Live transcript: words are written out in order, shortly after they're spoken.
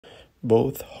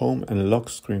Both home and lock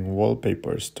screen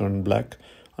wallpapers turn black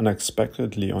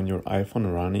unexpectedly on your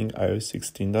iPhone running iOS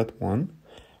 16.1.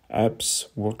 Apps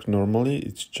work normally,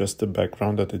 it's just the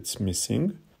background that it's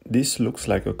missing. This looks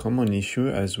like a common issue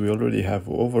as we already have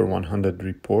over 100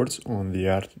 reports on the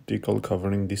article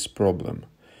covering this problem.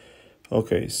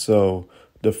 Okay, so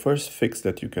the first fix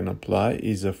that you can apply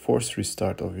is a forced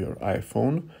restart of your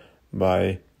iPhone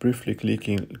by briefly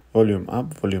clicking volume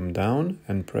up, volume down,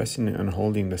 and pressing and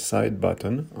holding the side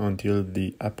button until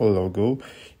the Apple logo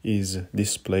is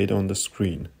displayed on the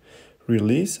screen.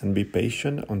 Release and be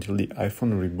patient until the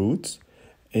iPhone reboots,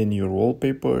 and your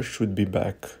wallpaper should be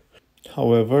back.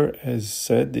 However, as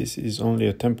said, this is only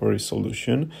a temporary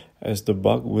solution as the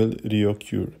bug will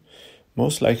reoccur.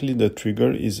 Most likely the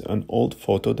trigger is an old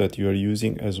photo that you are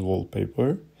using as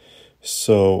wallpaper.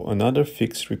 So another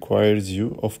fix requires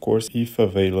you, of course, if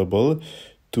available,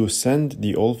 to send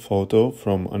the old photo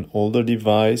from an older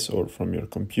device or from your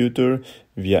computer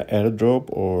via AirDrop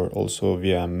or also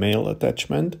via mail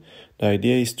attachment. The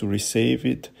idea is to resave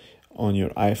it on your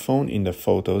iPhone in the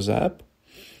Photos app.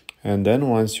 And then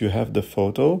once you have the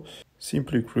photo,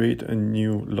 simply create a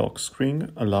new lock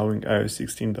screen allowing iOS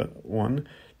 16.1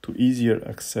 to easier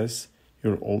access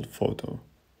your old photo.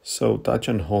 So touch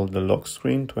and hold the lock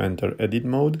screen to enter edit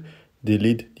mode,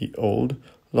 delete the old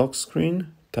lock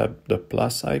screen, tap the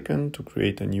plus icon to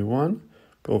create a new one,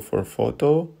 go for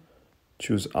photo,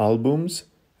 choose albums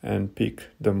and pick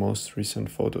the most recent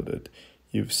photo that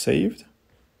you've saved.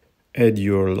 Add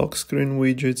your lock screen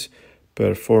widgets,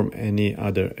 perform any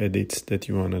other edits that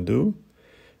you want to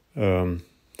do.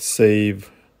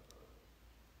 Save,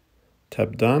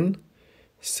 tap done,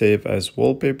 save as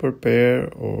wallpaper pair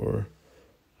or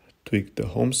tweak the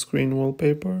home screen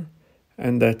wallpaper,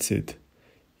 and that's it.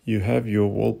 You have your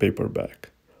wallpaper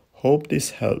back. Hope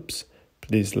this helps.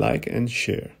 Please like and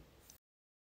share.